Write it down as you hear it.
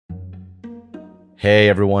Hey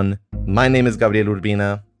everyone, my name is Gabriel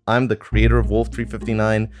Urbina. I'm the creator of Wolf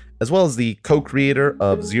 359, as well as the co-creator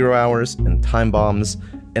of 0 Hours and Time Bombs,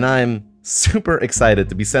 and I'm super excited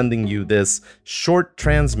to be sending you this short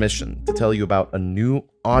transmission to tell you about a new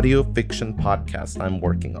audio fiction podcast I'm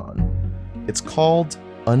working on. It's called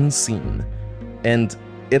Unseen, and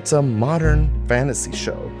it's a modern fantasy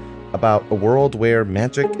show about a world where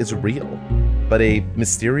magic is real, but a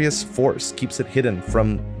mysterious force keeps it hidden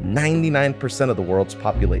from 99% of the world's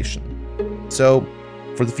population. So,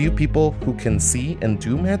 for the few people who can see and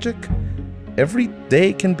do magic, every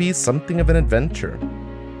day can be something of an adventure.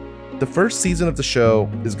 The first season of the show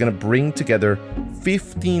is going to bring together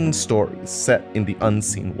 15 stories set in the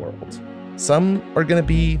unseen world. Some are going to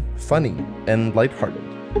be funny and lighthearted.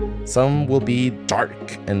 Some will be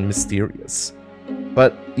dark and mysterious.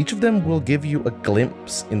 But each of them will give you a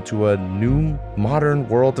glimpse into a new modern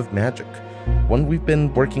world of magic, one we've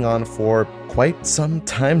been working on for quite some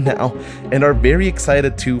time now and are very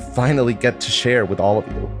excited to finally get to share with all of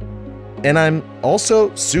you. And I'm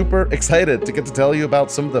also super excited to get to tell you about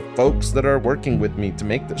some of the folks that are working with me to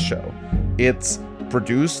make this show. It's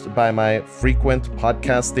produced by my frequent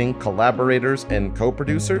podcasting collaborators and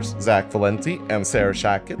co-producers, Zach Valenti and Sarah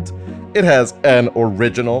Shackett. It has an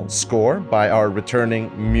original score by our returning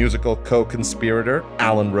musical co-conspirator,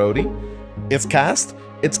 Alan Rohde. It's cast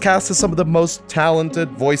as some of the most talented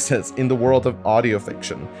voices in the world of audio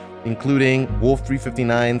fiction, including Wolf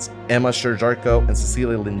 359's Emma Sherr-Ziarko and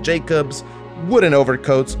Cecilia Lynn Jacobs, Wooden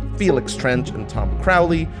Overcoats, Felix Trench and Tom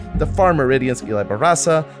Crowley, the Far Meridian's Eli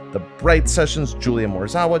Barraza, the Bright Sessions' Julia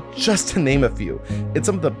Morzawa, just to name a few. It's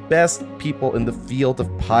some of the best people in the field of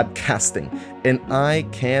podcasting, and I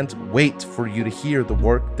can't wait for you to hear the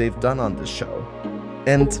work they've done on this show.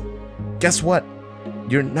 And guess what?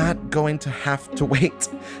 You're not going to have to wait.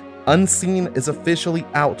 Unseen is officially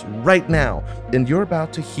out right now, and you're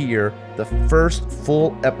about to hear the first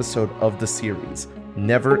full episode of the series,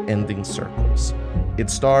 Never Ending Circles. It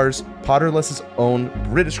stars Potterless's own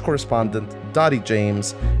British correspondent, Dottie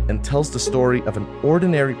James, and tells the story of an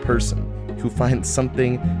ordinary person who finds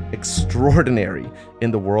something extraordinary in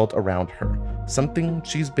the world around her, something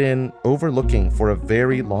she's been overlooking for a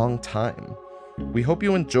very long time. We hope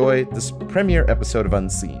you enjoy this premiere episode of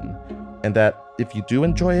Unseen, and that if you do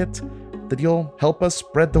enjoy it, that you'll help us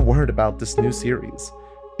spread the word about this new series.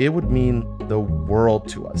 It would mean the world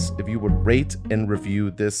to us if you would rate and review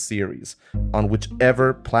this series on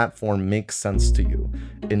whichever platform makes sense to you,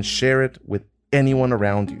 and share it with anyone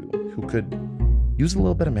around you who could use a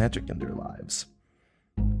little bit of magic in their lives.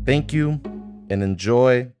 Thank you, and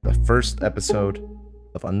enjoy the first episode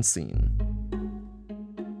of Unseen.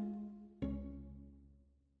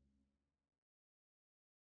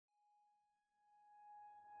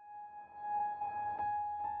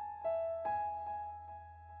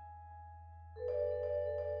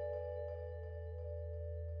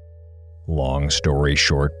 Long Story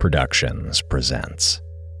Short Productions presents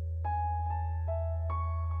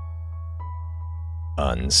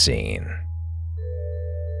Unseen.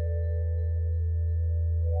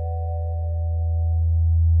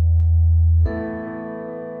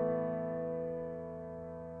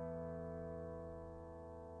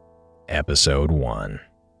 Episode 1.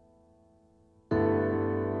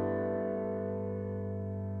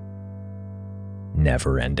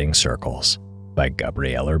 Never Ending Circles by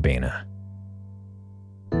Gabriel Urbina.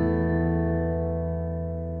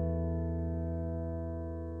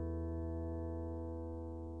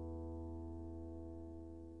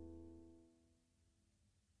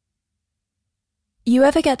 You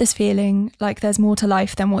ever get this feeling like there's more to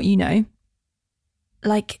life than what you know?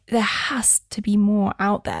 Like there has to be more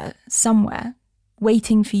out there, somewhere,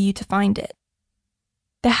 waiting for you to find it.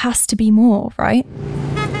 There has to be more, right?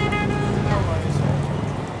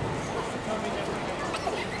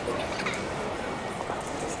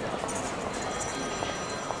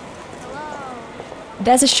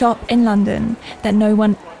 There's a shop in London that no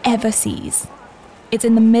one ever sees. It's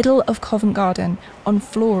in the middle of Covent Garden on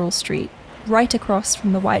Floral Street, right across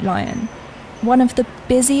from the White Lion, one of the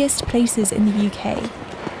busiest places in the UK.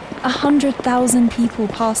 100,000 people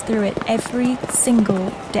pass through it every single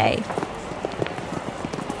day.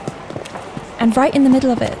 And right in the middle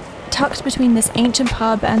of it, tucked between this ancient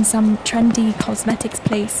pub and some trendy cosmetics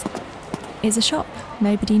place, is a shop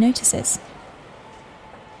nobody notices.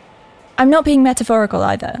 I'm not being metaphorical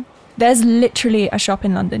either. There's literally a shop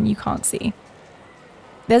in London you can't see.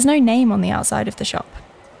 There's no name on the outside of the shop.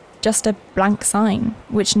 Just a blank sign,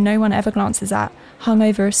 which no one ever glances at, hung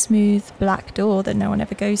over a smooth black door that no one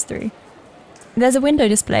ever goes through. There's a window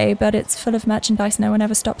display, but it's full of merchandise no one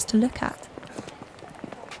ever stops to look at.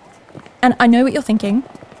 And I know what you're thinking.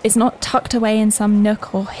 It's not tucked away in some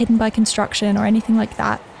nook or hidden by construction or anything like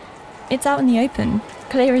that. It's out in the open,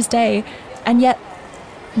 clear as day, and yet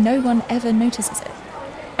no one ever notices it.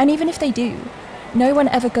 And even if they do, no one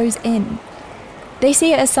ever goes in. They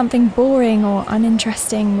see it as something boring or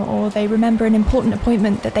uninteresting, or they remember an important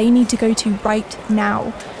appointment that they need to go to right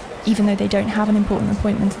now, even though they don't have an important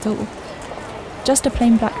appointment at all. Just a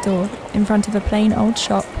plain black door in front of a plain old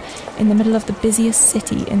shop in the middle of the busiest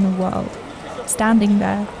city in the world, standing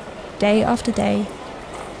there, day after day,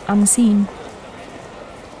 unseen.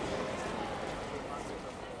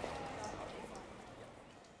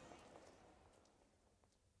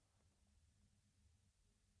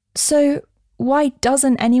 So, why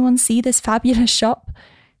doesn't anyone see this fabulous shop?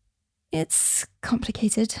 It's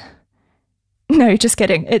complicated. No, just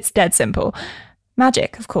kidding. It's dead simple.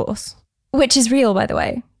 Magic, of course. Which is real, by the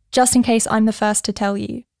way, just in case I'm the first to tell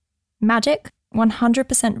you. Magic,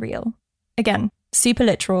 100% real. Again, super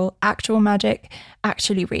literal, actual magic,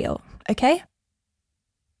 actually real. Okay?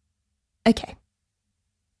 Okay.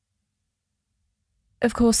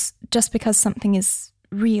 Of course, just because something is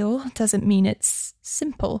real doesn't mean it's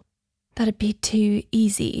simple. That'd be too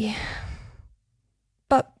easy.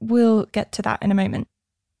 But we'll get to that in a moment.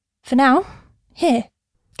 For now, here,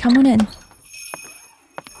 come on in.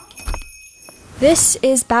 This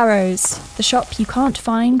is Barrows, the shop you can't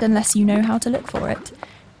find unless you know how to look for it.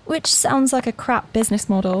 Which sounds like a crap business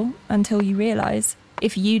model until you realise,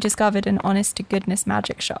 if you discovered an honest-to-goodness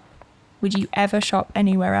magic shop, would you ever shop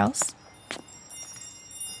anywhere else?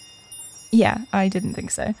 Yeah, I didn't think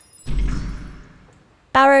so.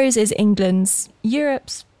 Barrows is England's,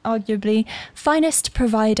 Europe's, arguably, finest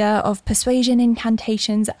provider of persuasion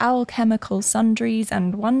incantations, alchemical sundries,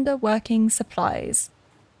 and wonder-working supplies.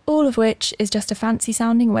 All of which is just a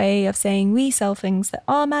fancy-sounding way of saying we sell things that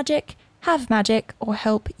are magic, have magic, or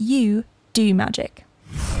help you do magic.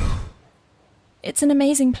 It's an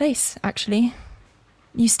amazing place, actually.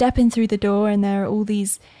 You step in through the door and there are all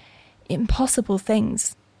these impossible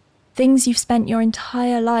things. Things you've spent your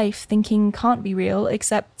entire life thinking can't be real,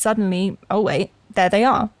 except suddenly, oh wait, there they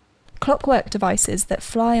are. Clockwork devices that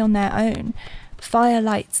fly on their own, fire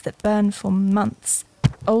lights that burn for months,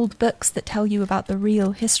 old books that tell you about the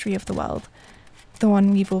real history of the world, the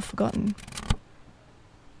one we've all forgotten.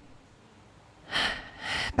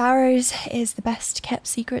 Barrows is the best kept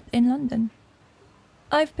secret in London.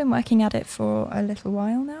 I've been working at it for a little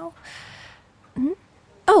while now.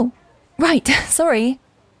 Oh, right, sorry,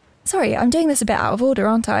 I'm doing this a bit out of order,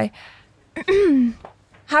 aren't I?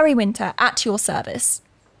 Harry Winter, at your service.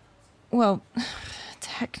 Well,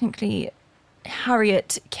 technically,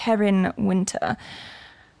 Harriet Kerrin Winter.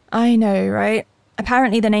 I know, right?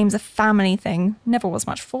 Apparently the name's a family thing. Never was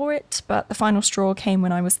much for it, but the final straw came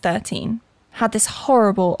when I was 13. Had this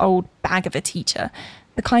horrible old bag of a teacher,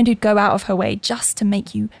 the kind who'd go out of her way just to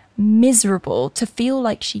make you miserable, to feel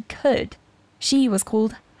like she could. She was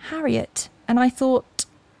called Harriet, and I thought,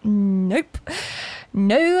 nope,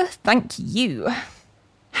 no thank you.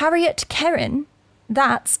 Harriet Kerrin,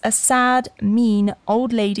 that's a sad, mean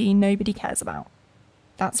old lady nobody cares about.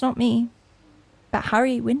 That's not me. But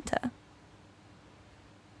Harry Winter.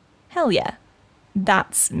 Hell yeah,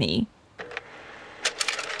 that's me.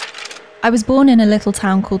 I was born in a little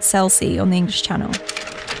town called Selsey on the English Channel.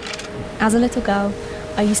 As a little girl,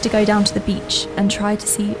 I used to go down to the beach and try to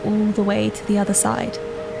see all the way to the other side.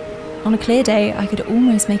 On a clear day, I could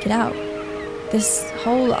almost make it out. This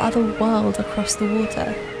whole other world across the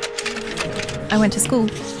water. I went to school.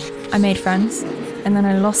 I made friends. And then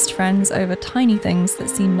I lost friends over tiny things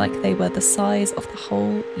that seemed like they were the size of the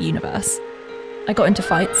whole universe. I got into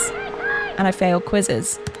fights, and I failed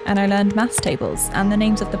quizzes, and I learned maths tables and the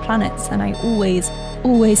names of the planets, and I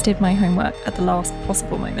always did my homework at the last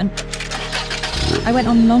possible moment. I went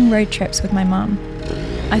on long road trips with my mum.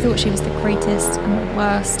 I thought she was the greatest and the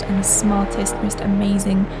worst and the smartest, most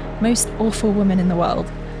amazing, most awful woman in the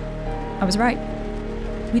world. I was right.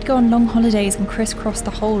 We'd go on long holidays and crisscross the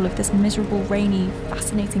whole of this miserable, rainy,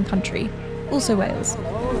 fascinating country. Also Wales.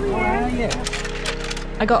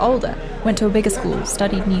 I got older, went to a bigger school,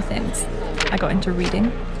 studied new things. I got into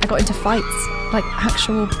reading. I got into fights, like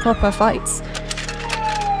actual proper fights.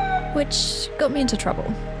 Which got me into trouble.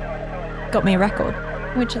 Got me a record,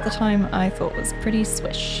 which at the time I thought was pretty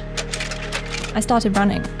swish. I started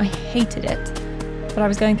running. I hated it. But I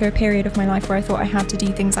was going through a period of my life where I thought I had to do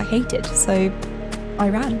things I hated, so I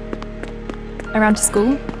ran. I ran to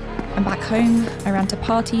school and back home. I ran to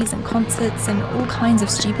parties and concerts and all kinds of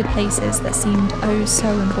stupid places that seemed oh so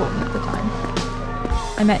important at the time.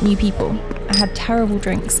 I met new people. I had terrible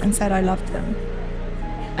drinks and said I loved them.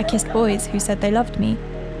 I kissed boys who said they loved me.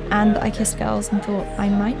 and I kissed girls and thought I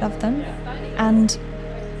might love them, and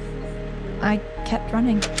I kept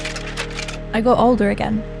running. I got older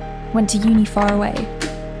again, went to uni far away.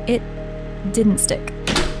 It didn't stick.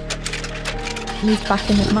 Moved back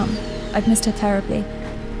in with Mum. I'd missed her terribly.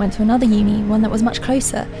 Went to another uni, one that was much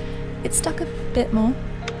closer. It stuck a bit more.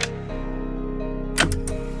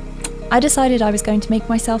 I decided I was going to make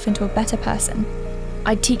myself into a better person.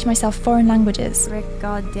 I'd teach myself foreign languages.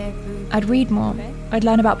 I'd read more. I'd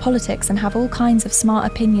learn about politics and have all kinds of smart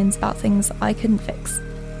opinions about things I couldn't fix.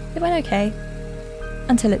 It went okay.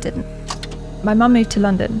 Until it didn't. My mum moved to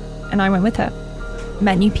London, and I went with her.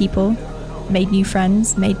 Met new people, made new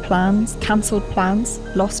friends, made plans, cancelled plans,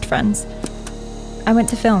 lost friends. I went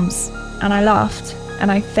to films, and I laughed,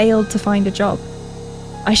 and I failed to find a job.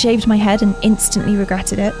 I shaved my head and instantly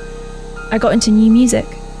regretted it. I got into new music,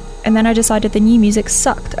 and then I decided the new music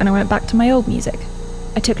sucked, and I went back to my old music.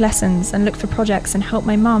 I took lessons and looked for projects and helped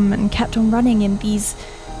my mum and kept on running in these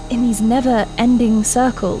never-ending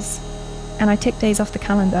circles. And I ticked days off the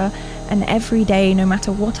calendar, and every day, no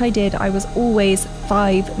matter what I did, I was always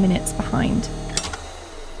 5 minutes behind.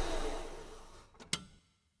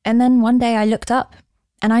 And then one day I looked up,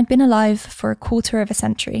 and I'd been alive for a quarter of a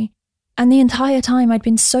century. And the entire time I'd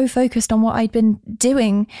been so focused on what I'd been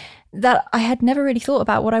doing that I had never really thought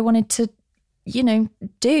about what I wanted to,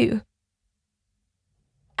 do.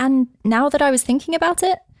 And now that I was thinking about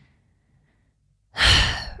it,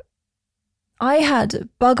 I had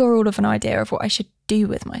bugger all of an idea of what I should do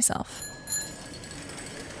with myself.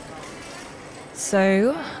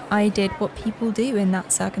 So I did what people do in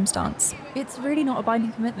that circumstance. It's really not a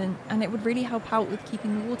binding commitment, and it would really help out with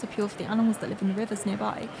keeping the water pure for the animals that live in the rivers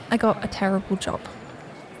nearby. I got a terrible job.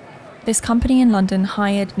 This company in London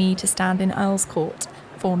hired me to stand in Earl's Court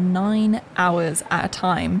for 9 hours at a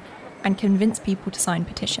time and convince people to sign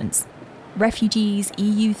petitions. Refugees,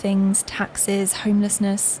 EU things, taxes,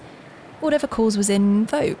 homelessness, whatever cause was in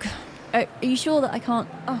vogue. Are you sure that I can't?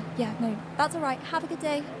 Oh, yeah, no, that's all right. Have a good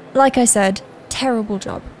day. Like I said, terrible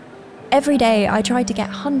job. Every day I tried to get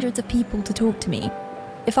hundreds of people to talk to me.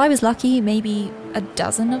 If I was lucky, maybe a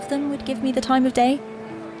dozen of them would give me the time of day.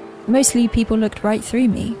 Mostly people looked right through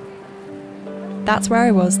me. That's where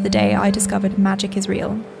I was the day I discovered magic is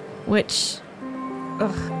real, which,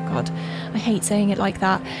 God, I hate saying it like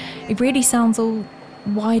that. It really sounds all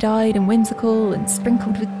wide-eyed and whimsical and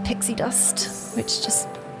sprinkled with pixie dust, which just,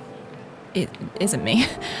 it isn't me.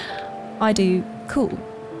 I do cool,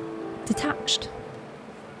 detached.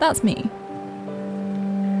 That's me.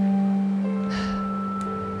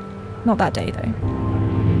 Not that day, though.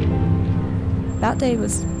 That day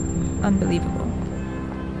was unbelievable.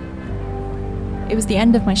 It was the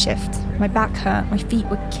end of my shift. My back hurt, my feet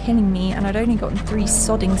were killing me, and I'd only gotten 3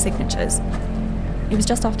 sodding signatures. It was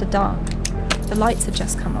just after dark. The lights had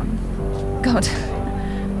just come on. God,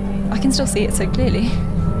 I can still see it so clearly.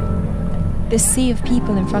 This sea of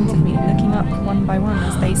people in front of me looking up one by one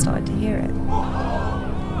as they started to hear it.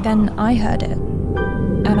 Then I heard it,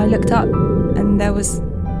 and I looked up, and there was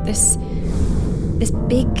this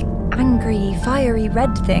big, angry, fiery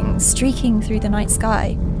red thing streaking through the night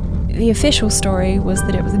sky. The official story was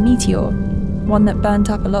that it was a meteor, one that burnt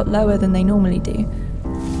up a lot lower than they normally do.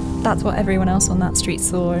 That's what everyone else on that street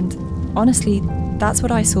saw, and honestly, that's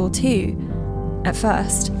what I saw too, at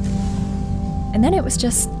first. And then it was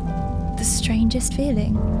just the strangest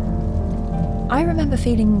feeling. I remember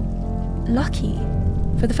feeling lucky,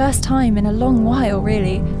 for the first time in a long while,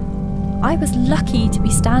 really. I was lucky to be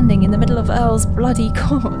standing in the middle of Earl's bloody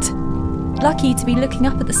court. Lucky to be looking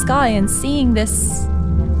up at the sky and seeing this...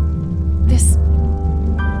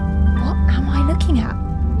 What am I looking at?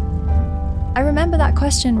 I remember that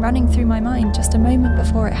question running through my mind just a moment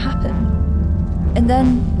before it happened. And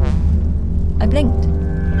then I blinked.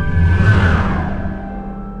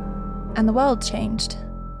 And the world changed.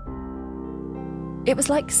 It was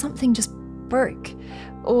like something just broke,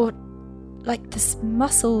 or like this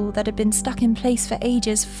muscle that had been stuck in place for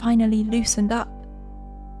ages finally loosened up.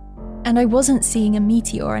 And I wasn't seeing a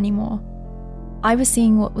meteor anymore. I was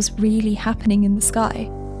seeing what was really happening in the sky.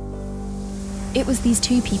 It was these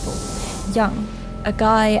 2 people, young, a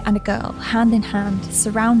guy and a girl, hand in hand,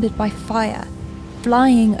 surrounded by fire,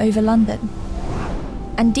 flying over London.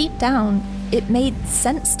 And deep down, it made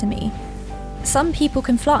sense to me. Some people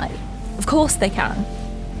can fly. Of course they can.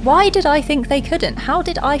 Why did I think they couldn't? How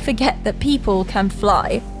did I forget that people can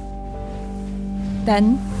fly?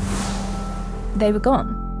 Then, they were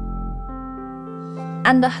gone.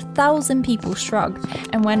 And 1,000 people shrugged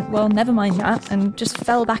and went, well, never mind that, and just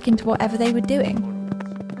fell back into whatever they were doing.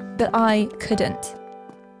 But I couldn't.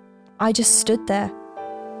 I just stood there,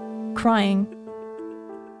 crying,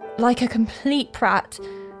 like a complete prat,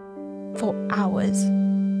 for hours.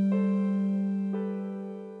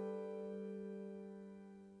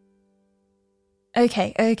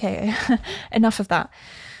 Okay, enough of that.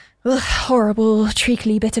 Ugh, horrible,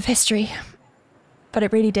 treacly bit of history. But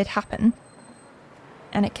it really did happen.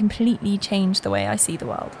 And it completely changed the way I see the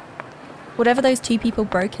world. Whatever those two people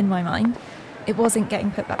broke in my mind, it wasn't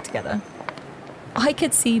getting put back together. I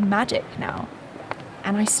could see magic now,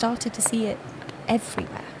 and I started to see it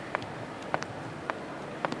everywhere.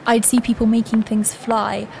 I'd see people making things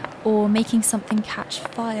fly, or making something catch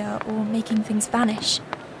fire, or making things vanish.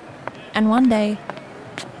 And one day,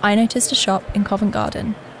 I noticed a shop in Covent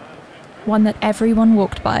Garden, one that everyone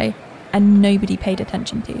walked by and nobody paid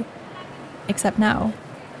attention to. Except now,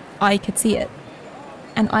 I could see it,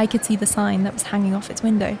 and I could see the sign that was hanging off its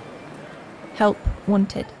window. Help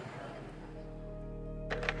wanted.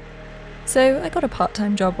 So I got a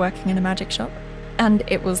part-time job working in a magic shop, and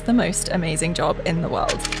it was the most amazing job in the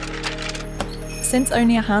world. Since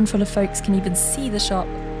only a handful of folks can even see the shop,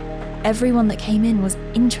 everyone that came in was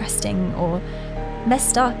interesting or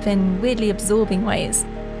messed up in weirdly absorbing ways.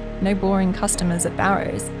 No boring customers at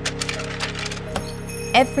Barrows.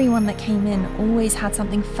 Everyone that came in always had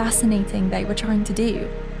something fascinating they were trying to do.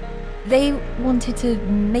 They wanted to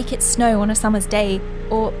make it snow on a summer's day,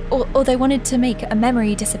 or they wanted to make a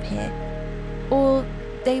memory disappear. Or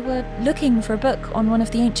they were looking for a book on one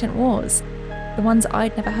of the ancient wars, the ones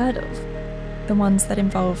I'd never heard of, the ones that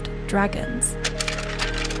involved dragons.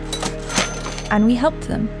 And we helped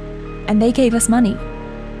them, and they gave us money.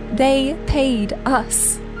 They paid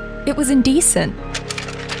us. It was indecent.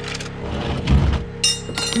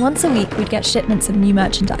 Once a week, we'd get shipments of new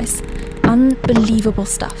merchandise. Unbelievable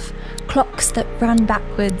stuff. Clocks that ran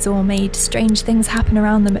backwards or made strange things happen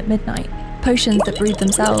around them at midnight. Potions that brewed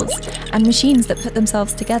themselves, and machines that put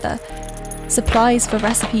themselves together. Supplies for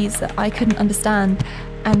recipes that I couldn't understand,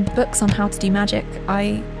 and books on how to do magic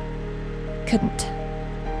I couldn't.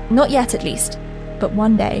 Not yet, at least, but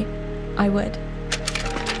one day I would.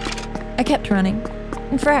 I kept running,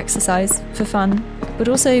 for exercise, for fun, but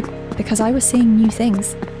also because I was seeing new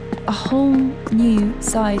things. A whole new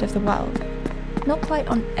side of the world. Not quite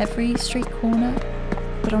on every street corner,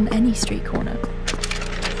 but on any street corner.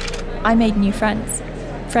 I made new friends.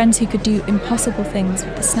 Friends who could do impossible things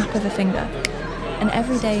with the snap of a finger. And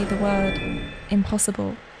every day the word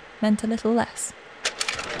impossible meant a little less.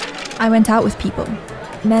 I went out with people,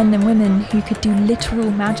 men and women who could do literal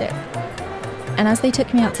magic. And as they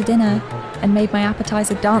took me out to dinner and made my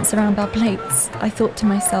appetizer dance around our plates, I thought to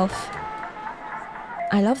myself,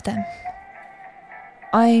 I love them.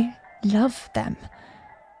 I love them.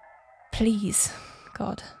 Please,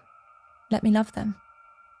 God, let me love them.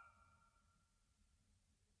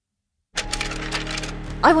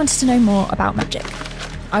 I wanted to know more about magic.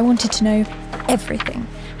 I wanted to know everything.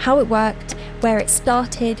 How it worked, where it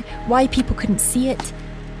started, why people couldn't see it.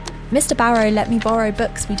 Mr. Barrow let me borrow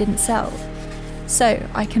books we didn't sell. So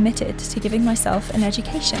I committed to giving myself an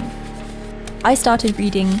education. I started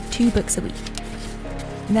reading 2 books a week.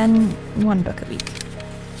 Then 1 book a week.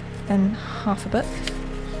 Then half a book.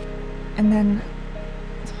 And then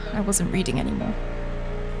I wasn't reading anymore.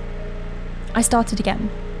 I started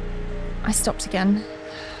again. I stopped again.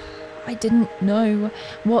 I didn't know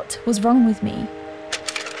what was wrong with me.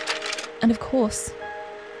 And of course,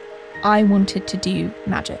 I wanted to do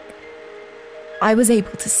magic. I was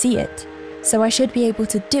able to see it, so I should be able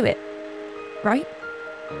to do it, right?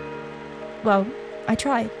 Well, I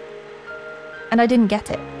tried. And I didn't get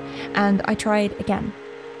it. And I tried again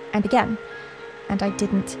and again, and I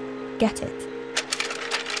didn't get it.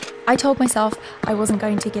 I told myself I wasn't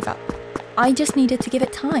going to give up. I just needed to give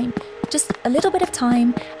it time. Just a little bit of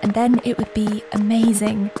time, and then it would be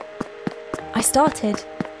amazing. I started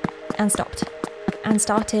and stopped, and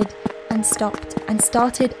started and stopped, and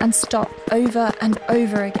started and stopped over and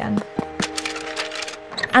over again.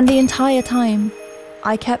 And the entire time,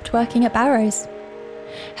 I kept working at Barrows,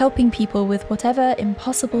 helping people with whatever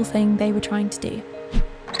impossible thing they were trying to do.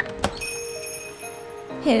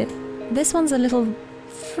 Here, this one's a little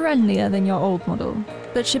friendlier than your old model,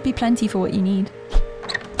 but should be plenty for what you need.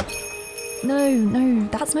 No,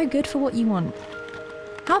 that's no good for what you want.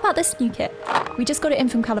 How about this new kit? We just got it in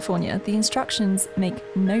from California. The instructions make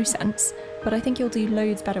no sense, but I think you'll do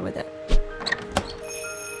loads better with it.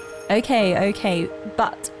 Okay,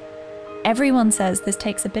 but everyone says this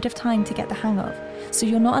takes a bit of time to get the hang of, so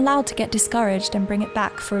you're not allowed to get discouraged and bring it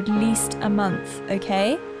back for at least a month,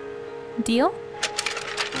 okay? Deal?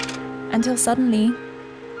 Until suddenly,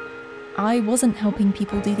 I wasn't helping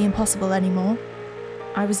people do the impossible anymore.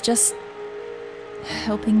 I was just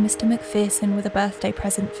helping Mr. McPherson with a birthday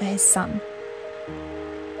present for his son.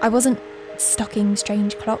 I wasn't stocking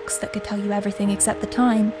strange clocks that could tell you everything except the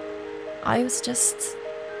time. I was just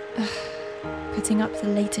putting up the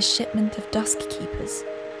latest shipment of Dusk Keepers.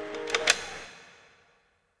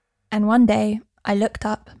 And one day, I looked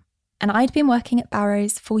up, and I'd been working at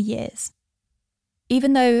Barrow's for years.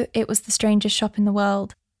 Even though it was the strangest shop in the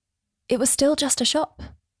world, it was still just a shop.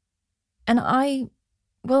 And I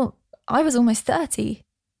was almost 30.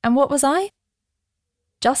 And what was I?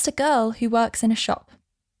 Just a girl who works in a shop,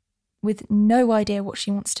 with no idea what she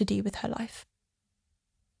wants to do with her life.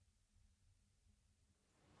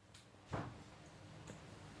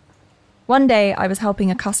 One day, I was helping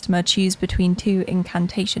a customer choose between 2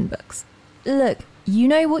 incantation books. Look, you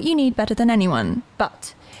know what you need better than anyone,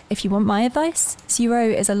 but if you want my advice, Zero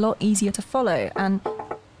is a lot easier to follow, and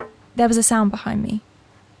there was a sound behind me.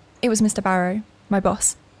 It was Mr. Barrow, my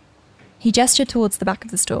boss. He gestured towards the back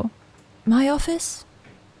of the store. My office?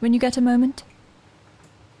 When you get a moment?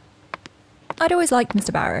 I'd always liked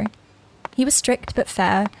Mr. Barrow. He was strict but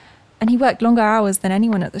fair, and he worked longer hours than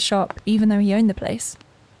anyone at the shop, even though he owned the place.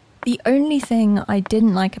 The only thing I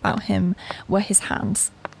didn't like about him were his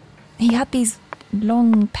hands. He had these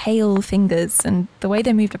long, pale fingers, and the way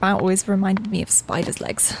they moved about always reminded me of spiders'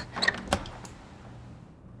 legs.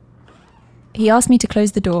 He asked me to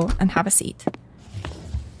close the door and have a seat.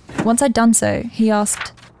 Once I'd done so, he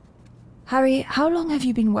asked, Harry, how long have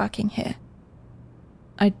you been working here?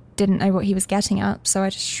 I didn't know what he was getting at, so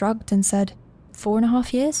I just shrugged and said,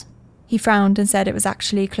 4.5 years? He frowned and said it was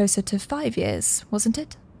actually closer to 5 years, wasn't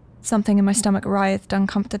it? Something in my stomach writhed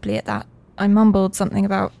uncomfortably at that. I mumbled something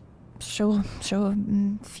about, sure,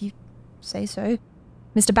 if you say so.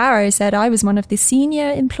 Mr. Barrow said I was one of the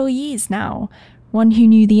senior employees now, one who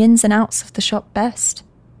knew the ins and outs of the shop best.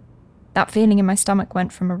 That feeling in my stomach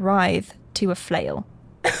went from a writhe to a flail.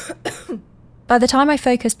 By the time I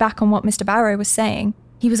focused back on what Mr. Barrow was saying,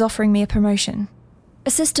 he was offering me a promotion.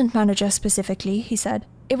 Assistant manager specifically, he said.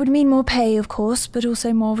 It would mean more pay, of course, but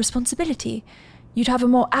also more responsibility. You'd have a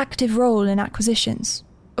more active role in acquisitions.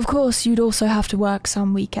 Of course, you'd also have to work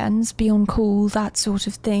some weekends, be on call, that sort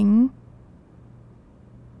of thing.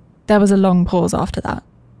 There was a long pause after that.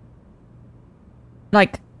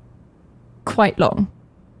 Like, quite long.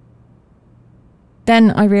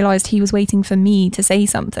 Then I realised he was waiting for me to say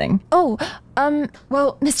something. Well,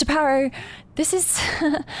 Mr. Barrow, this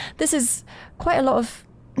is quite a lot of...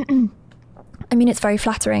 I mean, it's very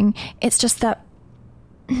flattering. It's just that...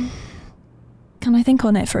 Can I think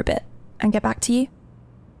on it for a bit and get back to you?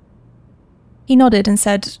 He nodded and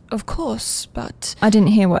said, of course, but I didn't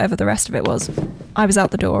hear whatever the rest of it was. I was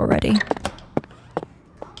out the door already.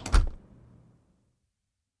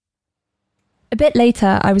 A bit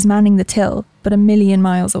later, I was manning the till, but a million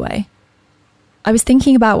miles away. I was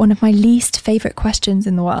thinking about one of my least favourite questions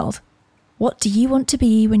in the world. What do you want to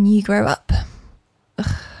be when you grow up?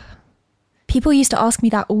 Ugh. People used to ask me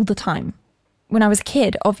that all the time. When I was a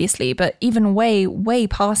kid, obviously, but even way, way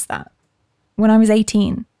past that. When I was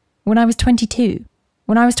 18. When I was 22.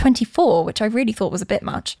 When I was 24, which I really thought was a bit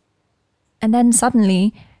much. And then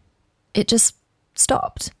suddenly, it just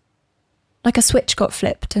stopped. Like a switch got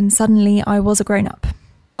flipped, and suddenly I was a grown-up.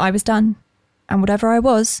 I was done. And whatever I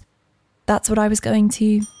was, that's what I was going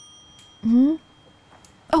to...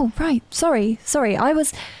 Oh, right, sorry, I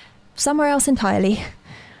was somewhere else entirely.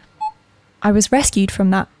 I was rescued from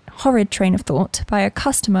that horrid train of thought by a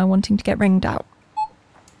customer wanting to get ringed out.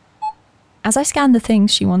 As I scanned the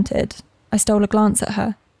things she wanted, I stole a glance at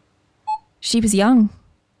her. She was young.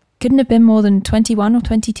 Couldn't have been more than 21 or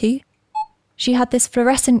 22. She had this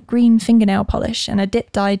fluorescent green fingernail polish and a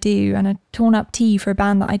dip-dye do and a torn-up tee for a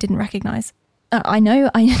band that I didn't recognise. I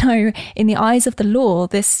know, in the eyes of the law,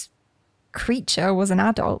 this creature was an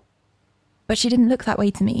adult. But she didn't look that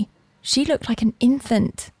way to me. She looked like an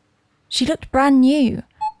infant. She looked brand new.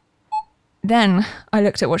 Then I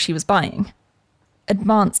looked at what she was buying.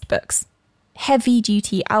 Advanced books.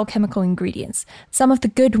 Heavy-duty alchemical ingredients. Some of the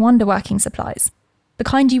good wonder-working supplies. The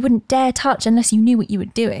kind you wouldn't dare touch unless you knew what you were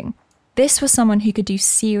doing. This was someone who could do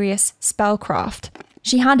serious spellcraft.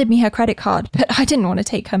 She handed me her credit card, but I didn't want to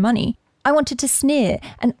take her money. I wanted to sneer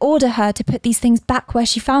and order her to put these things back where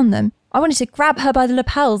she found them. I wanted to grab her by the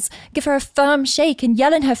lapels, give her a firm shake and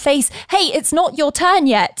yell in her face, "Hey, it's not your turn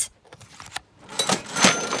yet!"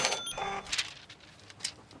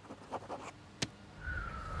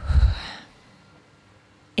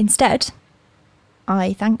 Instead,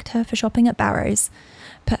 I thanked her for shopping at Barrow's,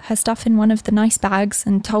 put her stuff in one of the nice bags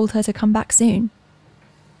and told her to come back soon.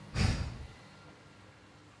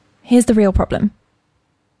 Here's the real problem.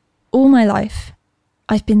 All my life,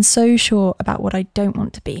 I've been so sure about what I don't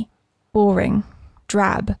want to be. Boring.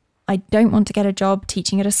 Drab. I don't want to get a job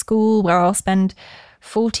teaching at a school where I'll spend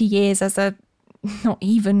 40 years as a not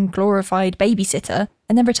even glorified babysitter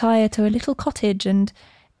and then retire to a little cottage and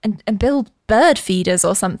build bird feeders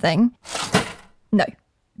or something. No,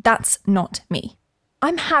 that's not me.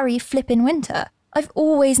 I'm Harry flippin' Winter. I've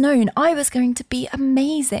always known I was going to be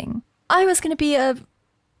amazing. I was going to be a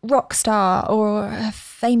rock star or a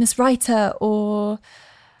famous writer or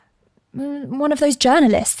one of those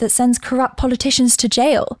journalists that sends corrupt politicians to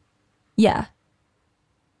jail. Yeah.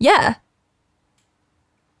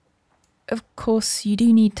 Of course, you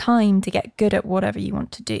do need time to get good at whatever you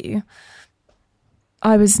want to do.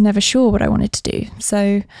 I was never sure what I wanted to do,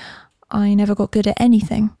 so I never got good at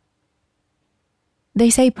anything. They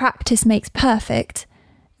say practice makes perfect,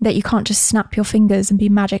 that you can't just snap your fingers and be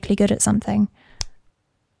magically good at something.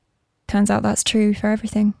 Turns out that's true for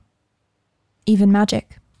everything. Even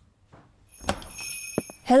magic.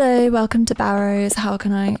 Hello, welcome to Barrows. How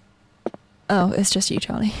can I... Oh, it's just you,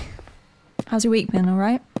 Charlie. How's your week been, all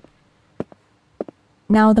right?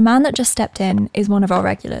 Now, the man that just stepped in is one of our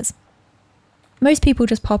regulars. Most people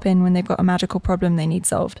just pop in when they've got a magical problem they need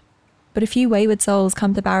solved. But a few wayward souls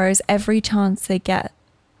come to Barrows every chance they get,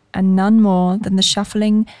 and none more than the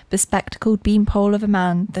shuffling, bespectacled beanpole of a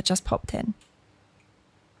man that just popped in.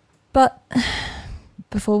 But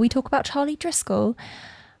before we talk about Charlie Driscoll,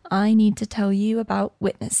 I need to tell you about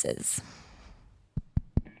witnesses.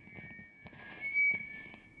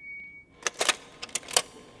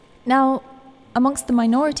 Now, amongst the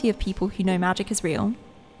minority of people who know magic is real,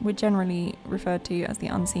 we're generally referred to as the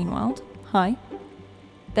unseen world. Hi.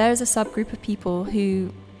 There's a subgroup of people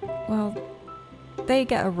who, well, they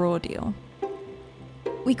get a raw deal.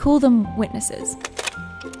 We call them witnesses.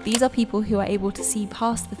 These are people who are able to see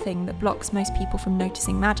past the thing that blocks most people from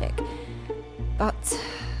noticing magic, but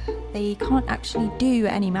they can't actually do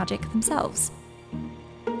any magic themselves.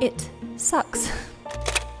 It sucks.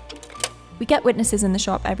 We get witnesses in the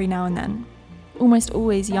shop every now and then. Almost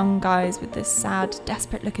always young guys with this sad,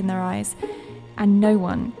 desperate look in their eyes, and no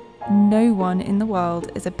one in the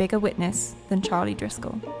world is a bigger witness than Charlie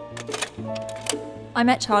Driscoll. I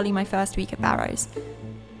met Charlie my first week at Barrows.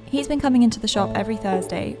 He's been coming into the shop every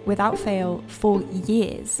Thursday, without fail, for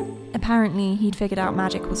years. Apparently, he'd figured out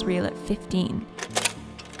magic was real at 15.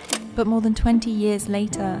 But more than 20 years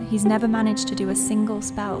later, he's never managed to do a single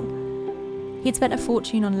spell. He'd spent a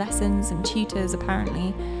fortune on lessons and tutors,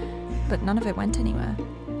 apparently, but none of it went anywhere.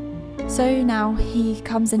 So now he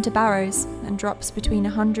comes into Barrows and drops between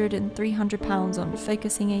 £100 and £300 on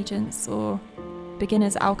focusing agents or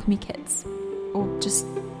beginner's alchemy kits, or just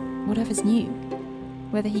whatever's new,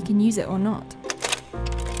 whether he can use it or not.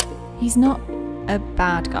 He's not a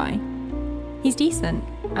bad guy. He's decent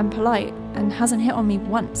and polite and hasn't hit on me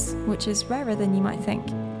once, which is rarer than you might think.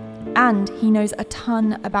 And he knows a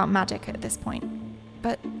ton about magic at this point.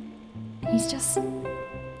 But he's just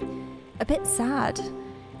a bit sad.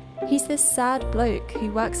 He's this sad bloke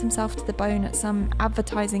who works himself to the bone at some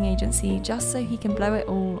advertising agency just so he can blow it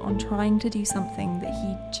all on trying to do something that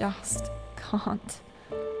he just can't.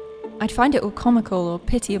 I'd find it all comical or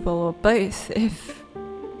pitiable or both if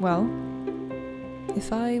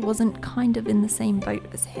I wasn't kind of in the same boat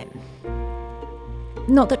as him.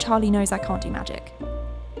 Not that Charlie knows I can't do magic.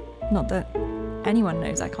 Not that anyone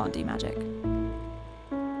knows I can't do magic.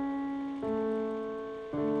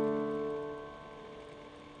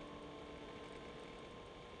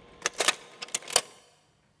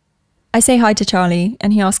 I say hi to Charlie,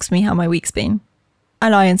 and he asks me how my week's been. I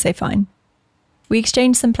lie and say fine. We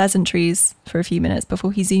exchange some pleasantries for a few minutes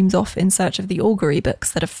before he zooms off in search of the augury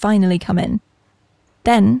books that have finally come in.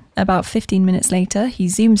 Then, about 15 minutes later, he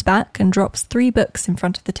zooms back and drops 3 books in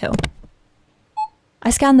front of the till. I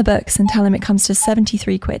scan the books and tell him it comes to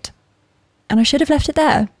 73 quid. And I should have left it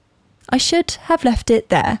there. I should have left it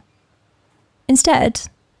there. Instead,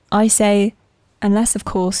 I say, unless of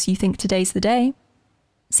course you think today's the day.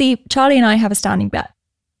 See, Charlie and I have a standing bet.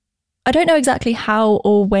 I don't know exactly how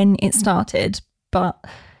or when it started, but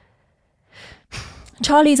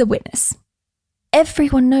Charlie's a witness.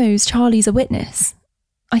 Everyone knows Charlie's a witness.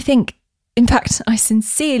 I think, in fact, I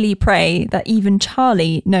sincerely pray that even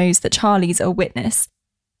Charlie knows that Charlie's a witness.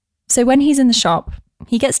 So when he's in the shop,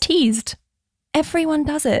 he gets teased. Everyone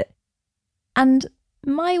does it. And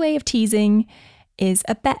my way of teasing is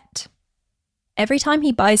a bet. Every time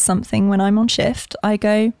he buys something when I'm on shift, I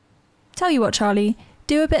go, tell you what, Charlie,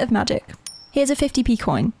 do a bit of magic. Here's a 50p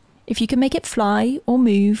coin. If you can make it fly or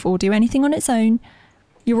move or do anything on its own,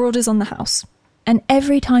 your order's on the house. And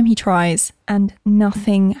every time he tries and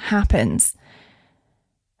nothing happens,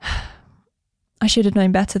 I should have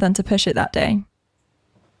known better than to push it that day.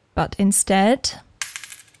 But instead...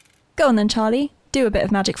 Go on then, Charlie. Do a bit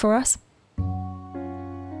of magic for us.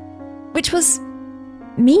 Which was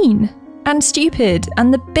mean and stupid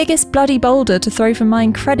and the biggest bloody boulder to throw from my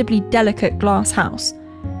incredibly delicate glass house.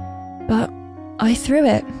 But I threw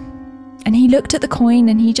it. And he looked at the coin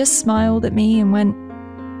and he just smiled at me and went,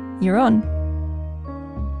 "You're on."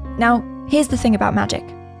 Now, here's the thing about magic.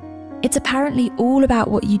 It's apparently all about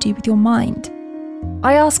what you do with your mind.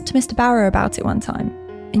 I asked Mr. Barrow about it one time,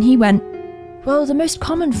 and he went, "Well, the most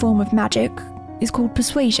common form of magic is called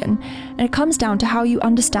persuasion, and it comes down to how you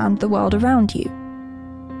understand the world around you.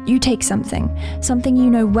 You take something you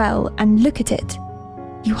know well, and look at it.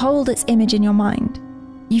 You hold its image in your mind.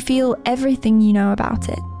 You feel everything you know about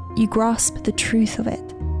it. You grasp the truth of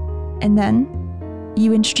it. And then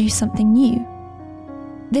you introduce something new.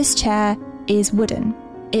 This chair is wooden.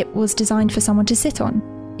 It was designed for someone to sit on.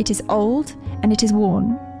 It is old, and it is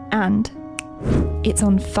worn, and it's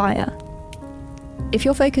on fire. If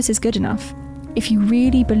your focus is good enough, if you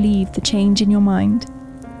really believe the change in your mind,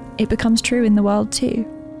 it becomes true in the world too."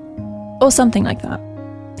 Or something like that.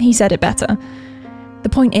 He said it better. The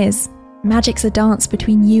point is, magic's a dance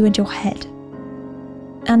between you and your head.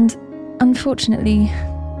 And unfortunately,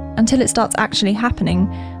 until it starts actually happening,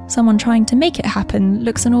 someone trying to make it happen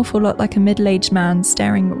looks an awful lot like a middle-aged man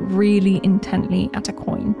staring really intently at a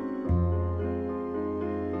coin.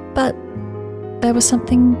 But there was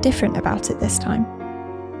something different about it this time.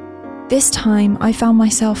 This time, I found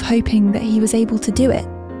myself hoping that he was able to do it.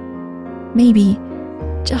 Maybe,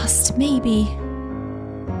 just maybe.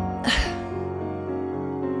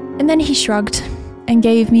 And then he shrugged and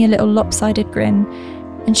gave me a little lopsided grin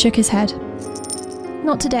and shook his head.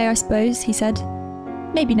 "Not today, I suppose," he said.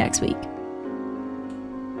 "Maybe next week."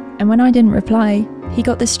 And when I didn't reply, he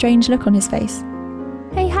got this strange look on his face.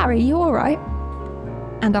 "Hey Harry, you alright?"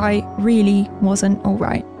 And I really wasn't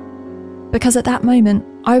alright. Because at that moment,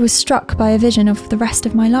 I was struck by a vision of the rest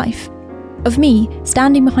of my life. Of me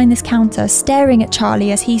standing behind this counter, staring at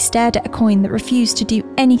Charlie as he stared at a coin that refused to do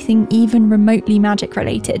anything even remotely magic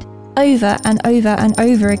related, over and over and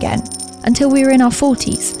over again, until we were in our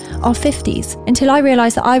 40s, our 50s, until I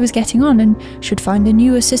realised that I was getting on and should find a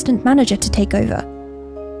new assistant manager to take over.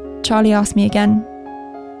 Charlie asked me again,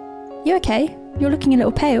 "You okay? You're looking a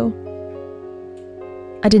little pale."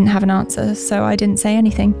 I didn't have an answer, so I didn't say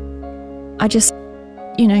anything. I just,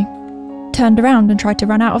 turned around and tried to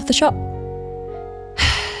run out of the shop.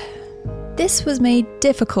 This was made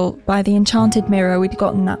difficult by the enchanted mirror we'd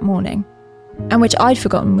gotten that morning, and which I'd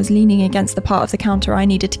forgotten was leaning against the part of the counter I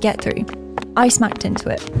needed to get through. I smacked into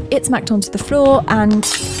it. It smacked onto the floor and...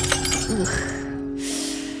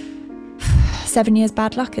 7 years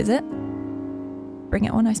bad luck, is it? Bring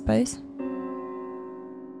it on, I suppose.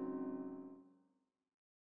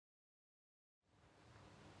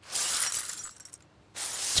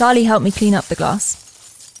 Charlie helped me clean up the glass.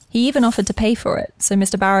 He even offered to pay for it, so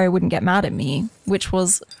Mr. Barrow wouldn't get mad at me, which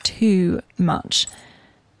was too much.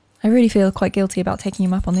 I really feel quite guilty about taking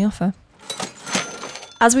him up on the offer.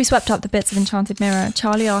 As we swept up the bits of enchanted mirror,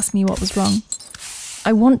 Charlie asked me what was wrong.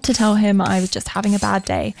 I want to tell him I was just having a bad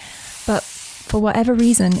day, but for whatever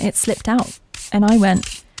reason, it slipped out, and I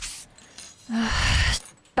went,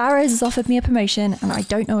 "Barrows has offered me a promotion, and I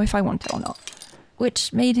don't know if I want it or not,"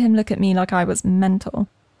 which made him look at me like I was mental.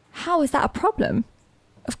 How is that a problem?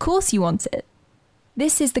 Of course you want it.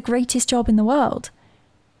 This is the greatest job in the world.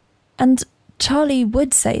 And Charlie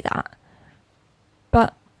would say that.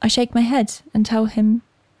 But I shake my head and tell him,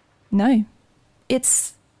 no,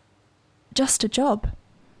 it's just a job.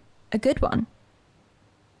 A good one.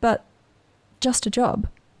 But just a job.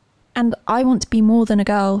 And I want to be more than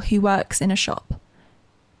a girl who works in a shop.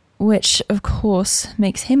 Which, of course,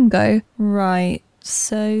 makes him go, "Right,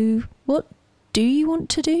 so what do you want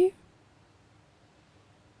to do?"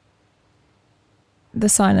 The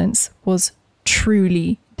silence was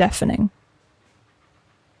truly deafening.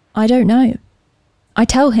 I don't know. I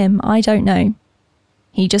tell him I don't know.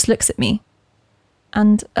 He just looks at me,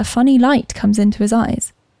 and a funny light comes into his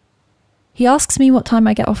eyes. He asks me what time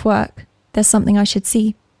I get off work. There's something I should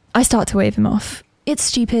see. I start to wave him off. "It's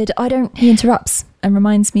stupid, I don't..." He interrupts and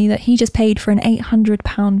reminds me that he just paid for an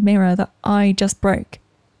 £800 mirror that I just broke.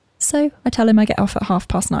 So I tell him I get off at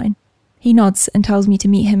 9:30. He nods and tells me to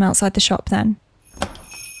meet him outside the shop then.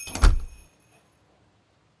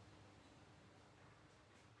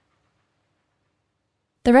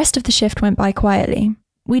 The rest of the shift went by quietly.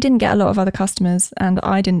 We didn't get a lot of other customers, and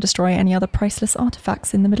I didn't destroy any other priceless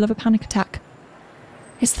artifacts in the middle of a panic attack.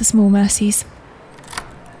 It's the small mercies.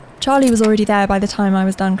 Charlie was already there by the time I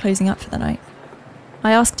was done closing up for the night.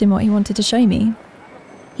 I asked him what he wanted to show me.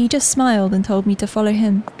 He just smiled and told me to follow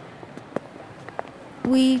him.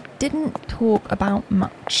 We didn't talk about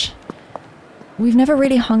much. We've never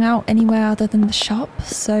really hung out anywhere other than the shop,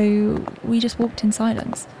 so we just walked in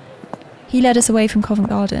silence. He led us away from Covent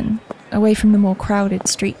Garden, away from the more crowded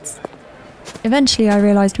streets. Eventually I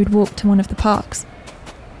realised we'd walked to one of the parks.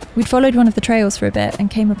 We'd followed one of the trails for a bit and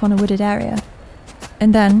came upon a wooded area.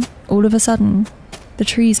 And then, all of a sudden, the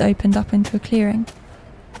trees opened up into a clearing.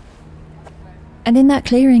 And in that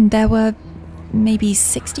clearing there were maybe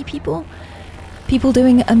 60 people. People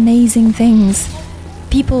doing amazing things.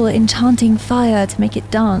 People enchanting fire to make it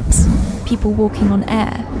dance. People walking on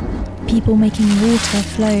air. People making water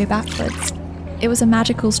flow backwards. It was a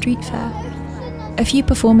magical street fair. A few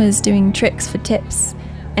performers doing tricks for tips,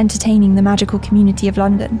 entertaining the magical community of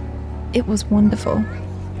London. It was wonderful.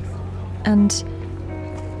 And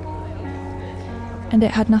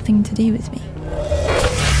it had nothing to do with me.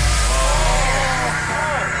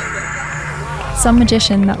 Some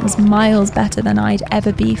magician that was miles better than I'd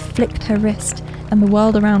ever be flicked her wrist, and the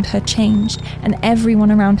world around her changed, and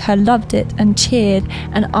everyone around her loved it and cheered,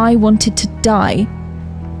 and I wanted to die.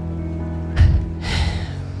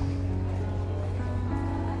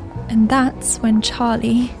 And that's when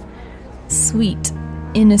Charlie, sweet,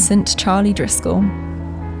 innocent Charlie Driscoll,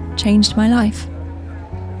 changed my life.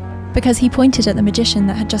 Because he pointed at the magician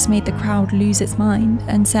that had just made the crowd lose its mind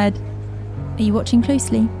and said, "Are you watching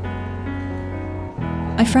closely?"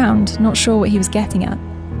 I frowned, not sure what he was getting at.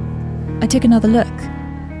 I took another look,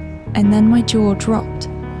 and then my jaw dropped.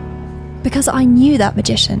 Because I knew that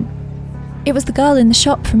magician. It was the girl in the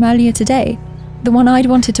shop from earlier today, the one I'd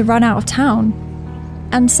wanted to run out of town.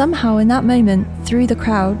 And somehow in that moment, through the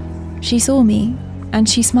crowd, she saw me, and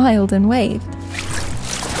she smiled and waved.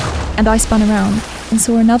 And I spun around and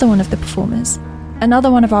saw another one of the performers.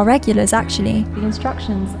 Another one of our regulars, actually. The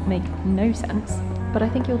instructions make no sense, but I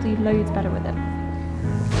think you'll do loads better with it.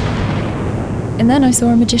 And then I saw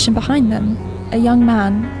a magician behind them, a young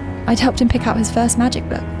man. I'd helped him pick out his first magic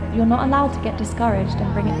book. You're not allowed to get discouraged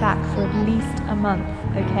and bring it back for at least a month,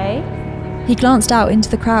 okay? He glanced out into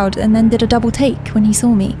the crowd and then did a double take when he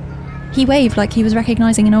saw me. He waved like he was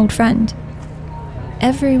recognising an old friend.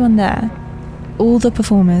 Everyone there, all the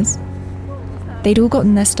performers, they'd all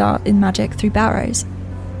gotten their start in magic through Barrows.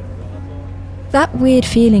 That weird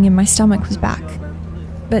feeling in my stomach was back,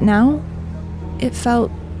 but now it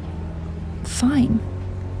felt fine.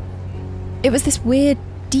 It was this weird,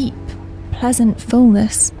 deep, pleasant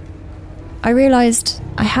fullness. I realised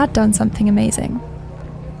I had done something amazing.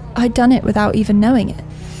 I'd done it without even knowing it.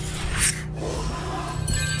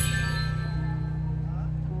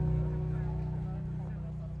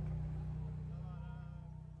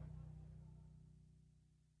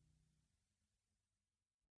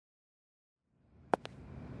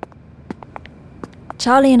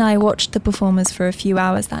 Charlie and I watched the performers for a few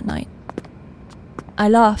hours that night. I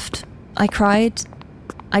laughed, I cried,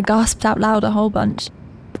 I gasped out loud a whole bunch.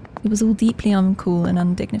 It was all deeply uncool and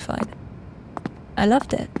undignified. I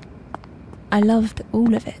loved it. I loved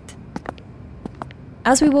all of it.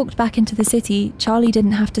 As we walked back into the city, Charlie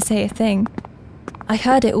didn't have to say a thing. I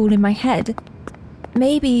heard it all in my head.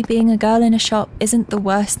 Maybe being a girl in a shop isn't the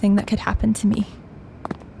worst thing that could happen to me.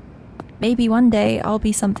 Maybe one day I'll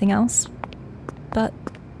be something else. But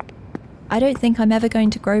I don't think I'm ever going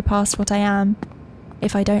to grow past what I am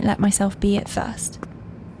if I don't let myself be it first.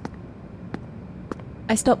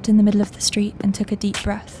 I stopped in the middle of the street and took a deep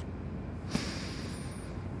breath.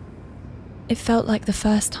 It felt like the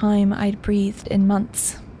first time I'd breathed in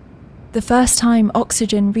months. The first time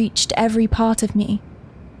oxygen reached every part of me.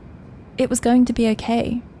 It was going to be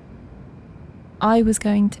okay. I was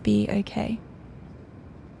going to be okay.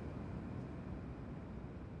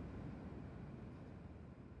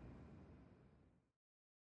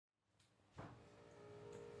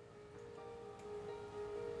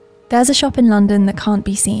 There's a shop in London that can't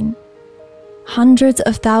be seen. Hundreds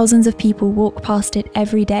of thousands of people walk past it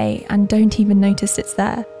every day and don't even notice it's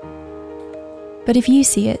there. But if you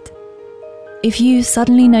see it, if you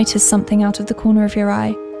suddenly notice something out of the corner of your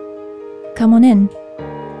eye, come on in.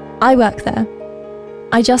 I work there.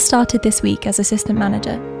 I just started this week as assistant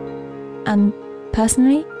manager. And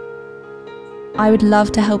personally, I would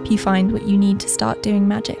love to help you find what you need to start doing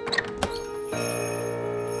magic.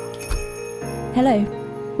 Hello.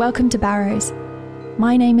 Welcome to Barrows.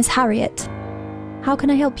 My name is Harriet. How can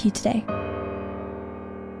I help you today?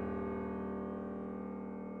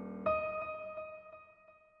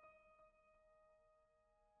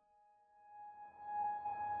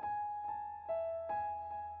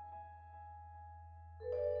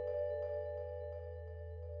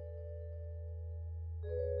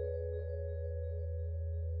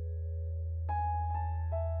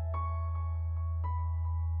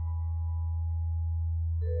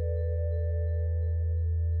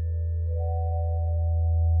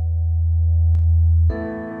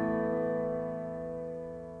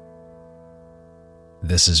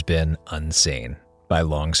 This has been Unseen by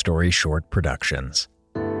Long Story Short Productions.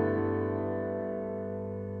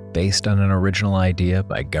 Based on an original idea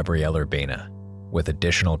by Gabrielle Urbina, with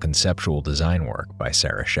additional conceptual design work by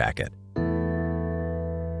Sarah Shackett.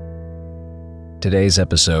 Today's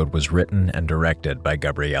episode was written and directed by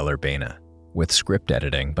Gabrielle Urbina, with script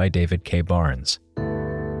editing by David K. Barnes.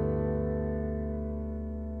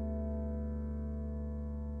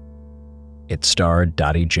 It starred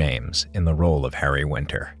Dottie James in the role of Harry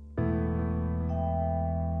Winter.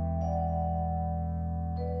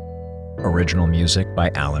 Original music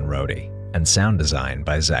by Alan Rohde and sound design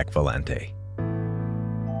by Zach Valenti.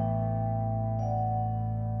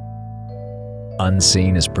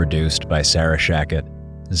 Unseen is produced by Sarah Shackett,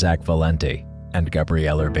 Zach Valenti, and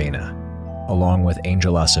Gabrielle Urbina, along with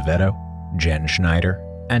Angel Acevedo, Jen Schneider,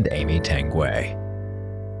 and Amy Tanguay.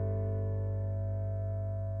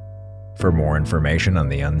 For more information on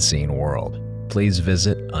the Unseen world, please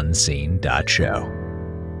visit unseen.show.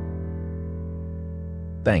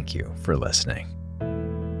 Thank you for listening.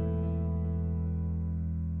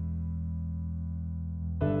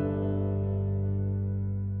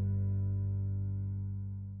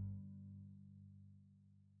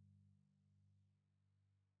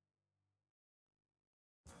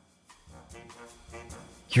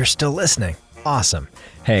 You're still listening. Awesome.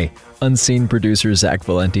 Hey, Unseen producer Zach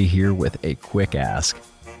Valenti here with a quick ask.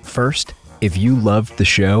 First, if you loved the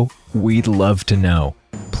show, we'd love to know.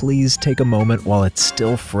 Please take a moment while it's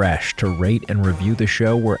still fresh to rate and review the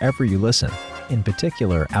show wherever you listen, in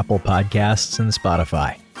particular Apple Podcasts and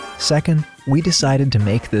Spotify. Second, we decided to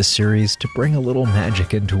make this series to bring a little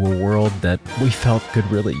magic into a world that we felt could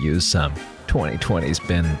really use some. 2020's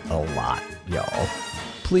been a lot, y'all.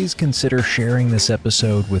 Please consider sharing this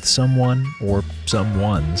episode with someone or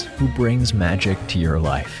someones who brings magic to your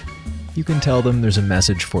life. You can tell them there's a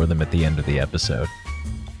message for them at the end of the episode.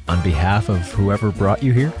 On behalf of whoever brought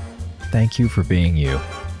you here, thank you for being you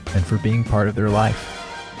and for being part of their life.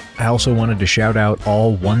 I also wanted to shout out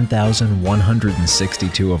all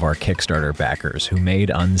 1,162 of our Kickstarter backers who made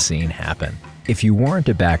Unseen happen. If you weren't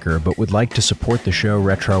a backer but would like to support the show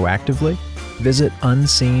retroactively, visit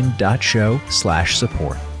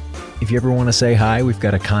unseen.show/support. If you ever want to say hi, we've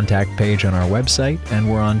got a contact page on our website, and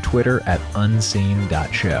we're on Twitter at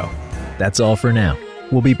unseen.show. That's all for now.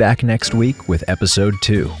 We'll be back next week with episode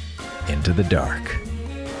 2, Into the Dark.